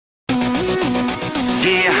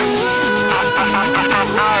Yeah.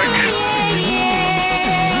 Arg.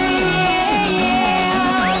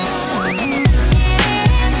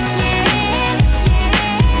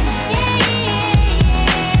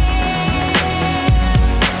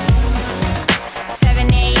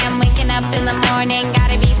 7 a.m. waking up in the morning,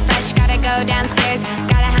 gotta be fresh, gotta go downstairs,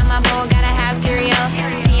 gotta have my bowl, gotta have cereal,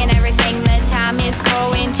 seeing everything, the time is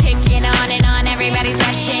going, ticking on and on, everybody's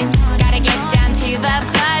rushing, gotta get down to the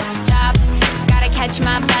bus stop, gotta catch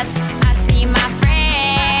my bus, I see my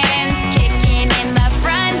friends, kicking in the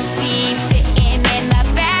front seat, sitting in the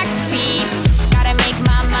back seat, gotta make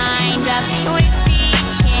my mind up, which seat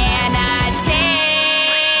can I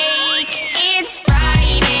take? It's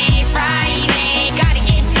Friday, Friday, gotta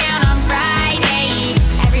get down on Friday,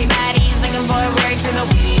 everybody's looking forward to the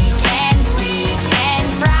weekend,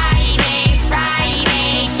 Friday,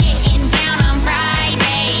 Friday, getting down on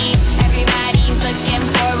Friday, everybody's looking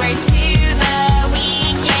forward to the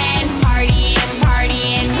weekend, partying,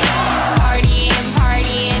 partying, partying,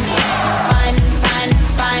 partying, fun, fun,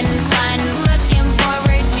 fun, fun, looking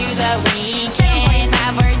forward to the weekend.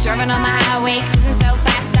 We're driving on the highway, cruising so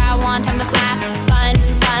fast, I want time to fly. Fun,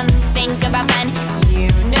 fun, think about fun. You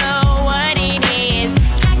know what it is.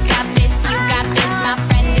 I got this, you got this. My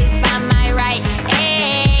friend is by my right.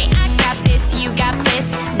 Hey, I got this, you got this.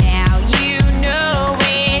 Now you know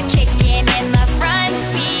it. Kicking in the front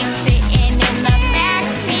seat, sitting in the back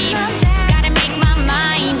seat. Gotta make my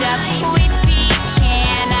mind up. Which seat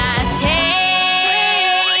can I take?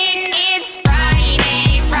 It's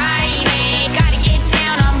Friday, Friday. Gotta get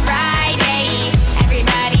down on Friday.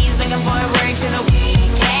 Everybody's looking forward to the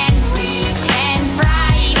weekend,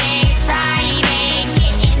 Friday, Friday.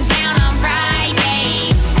 Getting down on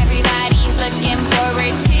Friday. Everybody's looking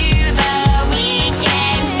forward to the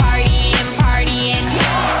weekend. Partying, partying,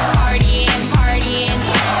 partying, partying.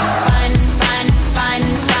 Fun, fun, fun,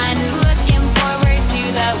 fun. Looking forward to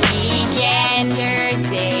the weekend.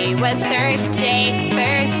 Yesterday was Thursday,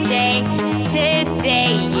 Thursday.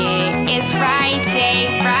 Today, yeah, it's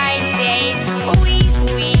Friday, Friday.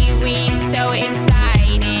 We so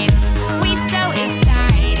excited. We so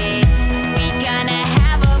excited. We gonna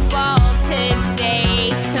have a ball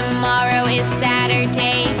today. Tomorrow is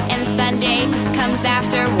Saturday and Sunday comes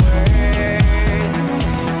afterwards.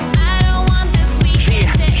 I don't want this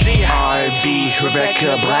weekend to end. R&B,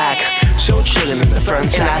 Rebecca Black. So chillin' in the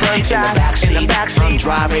front side, in the backseat. I'm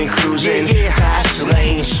driving, cruising, fast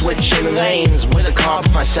lane, switching lanes with a car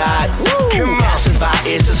by my side. Come passing by,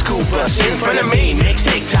 it's a school bus in front of me. Mix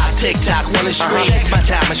tick tock, wanna stream. Check my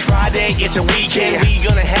time, it's Friday, it's a weekend. We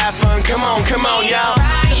gonna have fun. Come on, y'all.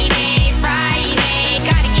 Friday, Friday,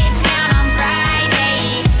 gotta get down on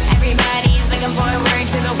Friday. Everybody's looking forward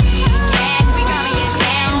to the weekend.